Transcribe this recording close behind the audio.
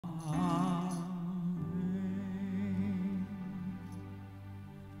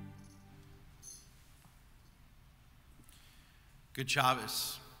Good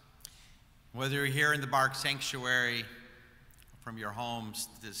Shabbos. Whether you're here in the Bark Sanctuary or from your homes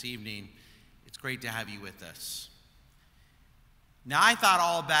this evening, it's great to have you with us. Now, I thought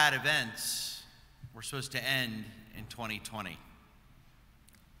all bad events were supposed to end in 2020.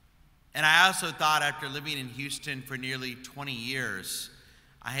 And I also thought after living in Houston for nearly 20 years,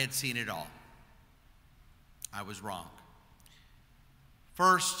 I had seen it all. I was wrong.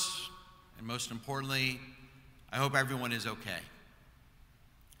 First, and most importantly, I hope everyone is okay.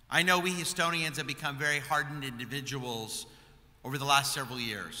 I know we Houstonians have become very hardened individuals over the last several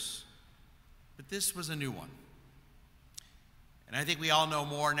years, but this was a new one. And I think we all know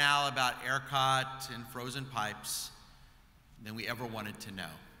more now about ERCOT and frozen pipes than we ever wanted to know.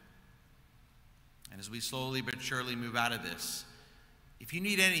 And as we slowly but surely move out of this, if you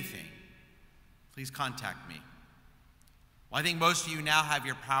need anything, please contact me. Well, I think most of you now have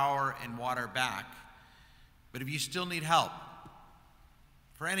your power and water back, but if you still need help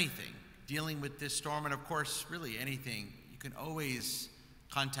for anything dealing with this storm, and of course, really anything, you can always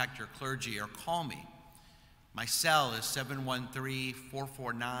contact your clergy or call me. My cell is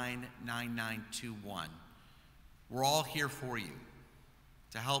 713-449-9921. We're all here for you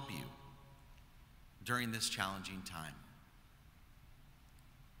to help you during this challenging time.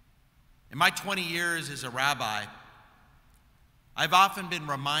 In my 20 years as a rabbi, I've often been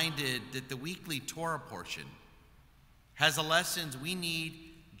reminded that the weekly Torah portion has the lessons we need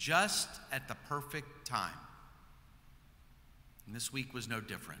just at the perfect time. And this week was no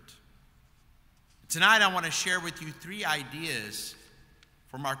different. Tonight I want to share with you 3 ideas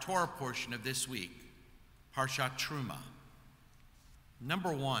from our Torah portion of this week, Parshat Truma.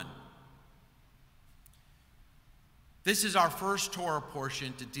 Number 1, this is our first Torah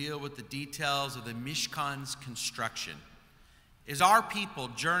portion to deal with the details of the Mishkan's construction. As our people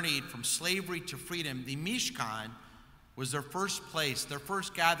journeyed from slavery to freedom, the Mishkan was their first place, their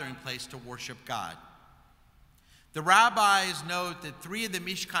first gathering place to worship God. The rabbis note that 3 of the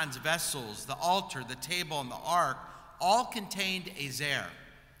Mishkan's vessels, the altar, the table, and the ark, all contained a zer,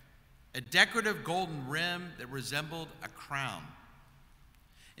 a decorative golden rim that resembled a crown.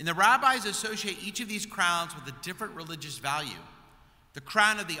 And the rabbis associate each of these crowns with a different religious value. The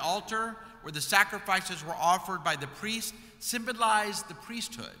crown of the altar, where the sacrifices were offered by the priest, symbolized the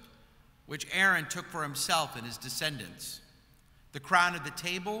priesthood, which Aaron took for himself and his descendants. The crown of the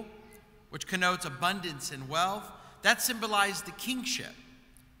table, which connotes abundance and wealth, that symbolized the kingship,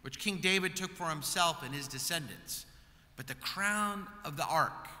 which King David took for himself and his descendants. But the crown of the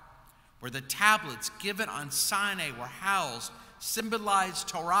ark, where the tablets given on Sinai were housed, symbolized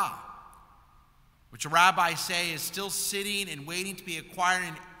Torah, which the rabbis say is still sitting and waiting to be acquired,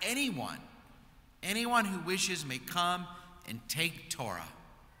 and anyone who wishes may come and take Torah.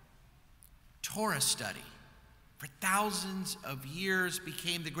 Torah study, for thousands of years,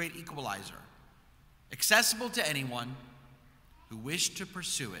 became the great equalizer, accessible to anyone who wished to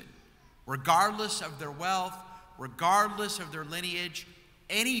pursue it, regardless of their wealth, regardless of their lineage.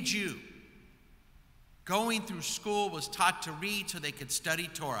 Any Jew going through school was taught to read so they could study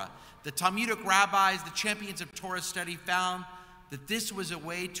Torah. The Talmudic rabbis, the champions of Torah study, found that this was a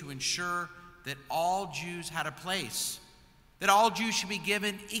way to ensure that all Jews had a place, that all Jews should be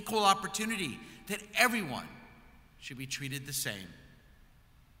given equal opportunity, that everyone should be treated the same.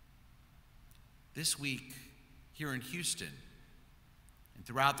 This week, here in Houston, and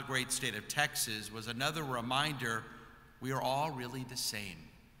throughout the great state of Texas, was another reminder we are all really the same.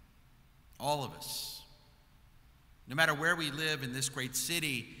 All of us. No matter where we live in this great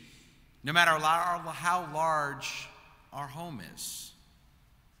city, no matter how large our home is,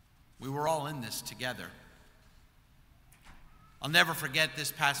 we were all in this together. I'll never forget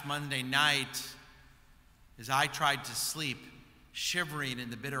this past Monday night as I tried to sleep, shivering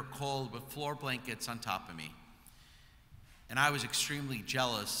in the bitter cold with floor blankets on top of me. And I was extremely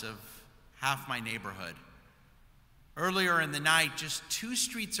jealous of half my neighborhood. Earlier in the night, just 2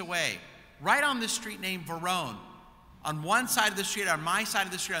 streets away, right on this street named Verone, on one side of the street, on my side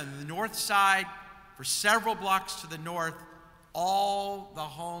of the street, on the north side, for several blocks to the north, all the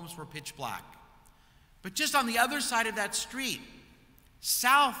homes were pitch black. But just on the other side of that street,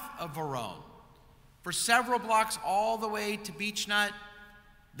 south of Verone, for several blocks all the way to Beach Nut,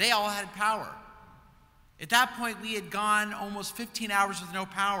 they all had power. At that point, we had gone almost 15 hours with no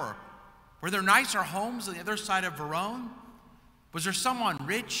power. Were there nicer homes on the other side of Verone? Was there someone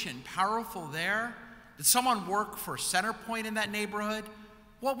rich and powerful there? Did someone work for Centerpoint in that neighborhood?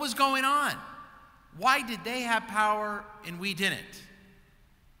 What was going on? Why did they have power and we didn't?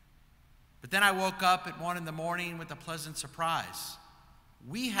 But then I woke up at 1 in the morning with a pleasant surprise.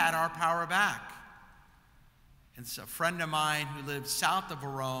 We had our power back. and a friend of mine who lived south of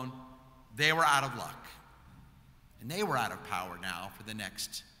Verone, they were out of luck. And they were out of power now for the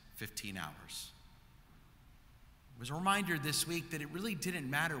next 15 hours. It was a reminder this week that it really didn't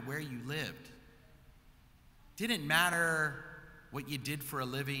matter where you lived. It didn't matter what you did for a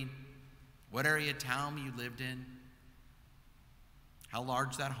living, what area of town you lived in, how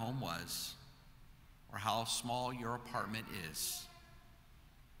large that home was, or how small your apartment is.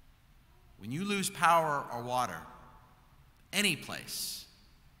 When you lose power or water, any place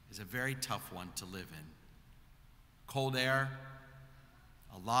is a very tough one to live in. Cold air,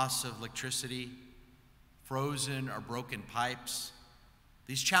 a loss of electricity, frozen or broken pipes.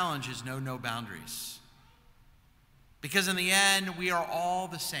 These challenges know no boundaries. Because in the end, we are all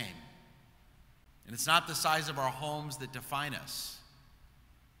the same. And it's not the size of our homes that define us.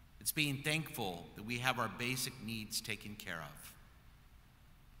 It's being thankful that we have our basic needs taken care of.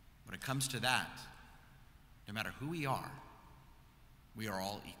 When it comes to that, no matter who we are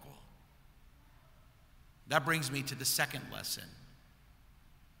all equal. That brings me to the second lesson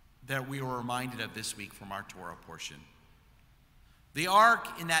that we were reminded of this week from our Torah portion. The ark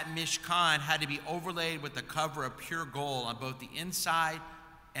in that Mishkan had to be overlaid with a cover of pure gold on both the inside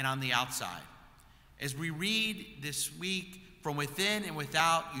and on the outside. As we read this week, from within and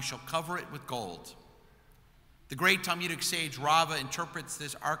without, you shall cover it with gold. The great Talmudic sage Rava interprets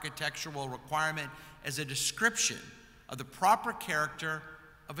this architectural requirement as a description of the proper character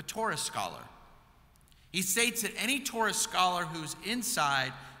of a Torah scholar. He states that any Torah scholar whose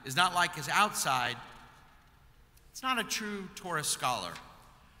inside is not like his outside, it's not a true Torah scholar,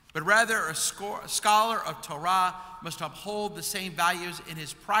 but rather a scholar of Torah must uphold the same values in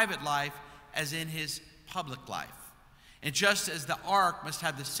his private life as in his public life. And just as the ark must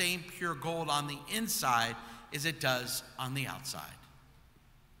have the same pure gold on the inside as it does on the outside.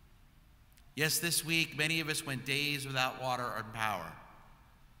 Yes, this week, many of us went days without water or power.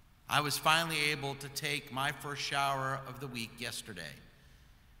 I was finally able to take my first shower of the week yesterday.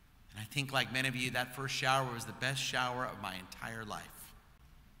 And I think, like many of you, that first shower was the best shower of my entire life.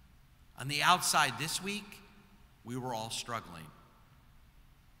 On the outside this week, we were all struggling.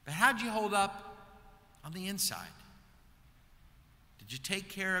 But how'd you hold up on the inside? Did you take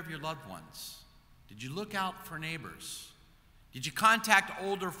care of your loved ones? Did you look out for neighbors? Did you contact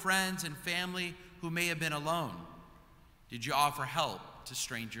older friends and family who may have been alone? Did you offer help to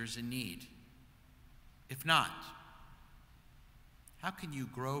strangers in need? If not, how can you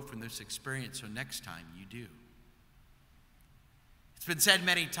grow from this experience so next time you do? It's been said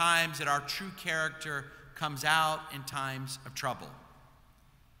many times that our true character comes out in times of trouble.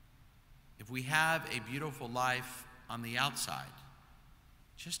 If we have a beautiful life on the outside,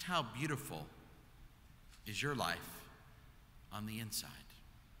 just how beautiful is your life on the inside?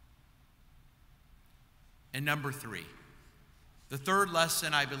 And number 3, the third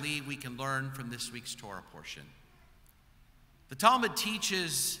lesson I believe we can learn from this week's Torah portion. The Talmud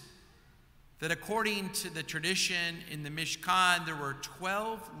teaches that according to the tradition in the Mishkan, there were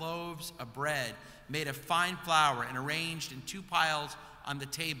 12 loaves of bread made of fine flour and arranged in 2 piles on the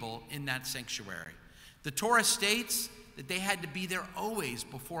table in that sanctuary. The Torah states that they had to be there always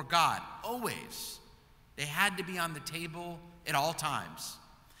before God, always. They had to be on the table at all times.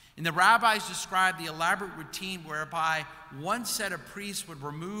 And the rabbis described the elaborate routine whereby one set of priests would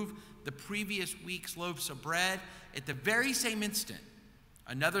remove the previous week's loaves of bread. At the very same instant,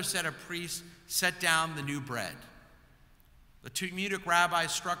 another set of priests set down the new bread. The Talmudic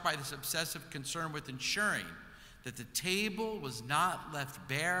rabbis, struck by this obsessive concern with ensuring that the table was not left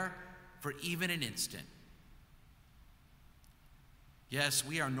bare for even an instant. Yes,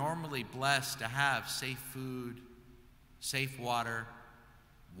 we are normally blessed to have safe food, safe water,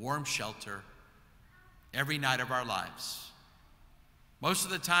 warm shelter every night of our lives. Most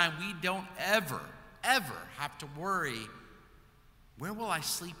of the time, we don't ever have to worry, where will I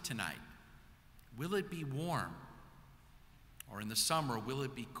sleep tonight? Will it be warm? Or in the summer, will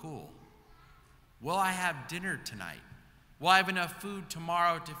it be cool? Will I have dinner tonight? Will I have enough food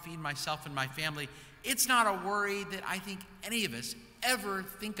tomorrow to feed myself and my family? It's not a worry that I think any of us ever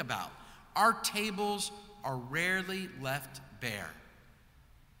think about. Our tables are rarely left bare.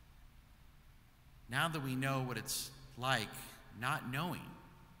 Now that we know what it's like not knowing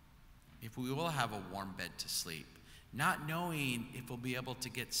if we will have a warm bed to sleep, not knowing if we'll be able to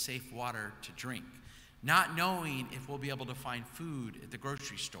get safe water to drink, not knowing if we'll be able to find food at the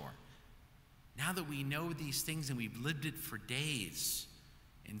grocery store. Now that we know these things and we've lived it for days,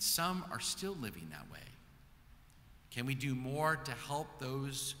 and some are still living that way, can we do more to help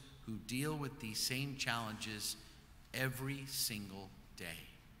those who deal with these same challenges every single day?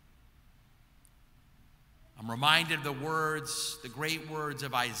 I'm reminded of the words, the great words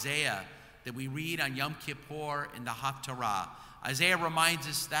of Isaiah that we read on Yom Kippur in the Haftarah. Isaiah reminds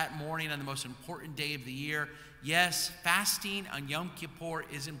us that morning on the most important day of the year, yes, fasting on Yom Kippur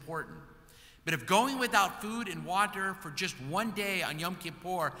is important. But if going without food and water for just one day on Yom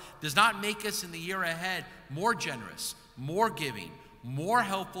Kippur does not make us in the year ahead more generous, more giving, more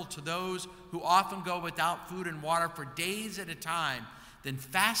helpful to those who often go without food and water for days at a time, then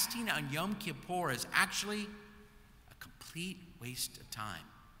fasting on Yom Kippur is actually a complete waste of time.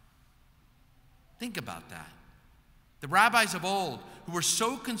 Think about that. The rabbis of old, who were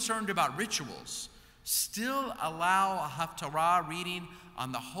so concerned about rituals, still allow a Haftarah reading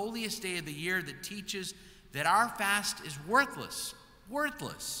on the holiest day of the year that teaches that our fast is worthless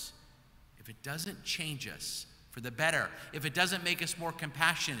if it doesn't change us for the better, if it doesn't make us more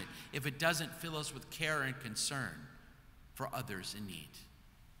compassionate, if it doesn't fill us with care and concern for others in need.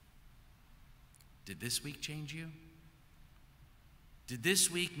 Did this week change you? Did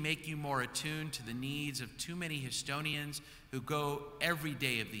this week make you more attuned to the needs of too many Houstonians who go every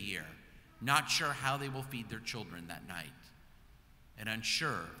day of the year, not sure how they will feed their children that night, and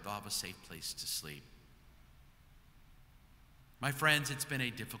unsure if they'll have a safe place to sleep? My friends, it's been a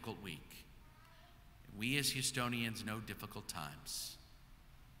difficult week. We as Houstonians know difficult times.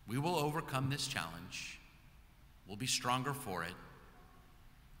 We will overcome this challenge. We'll be stronger for it.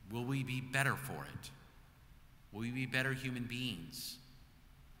 Will we be better for it? Will we be better human beings?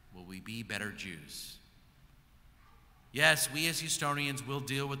 Will we be better Jews? Yes, we as Houstonians will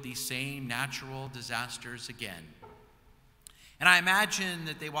deal with these same natural disasters again. And I imagine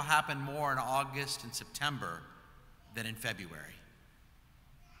that they will happen more in August and September than in February.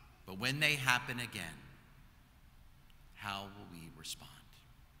 But when they happen again, how will we respond?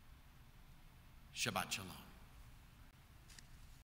 Shabbat Shalom.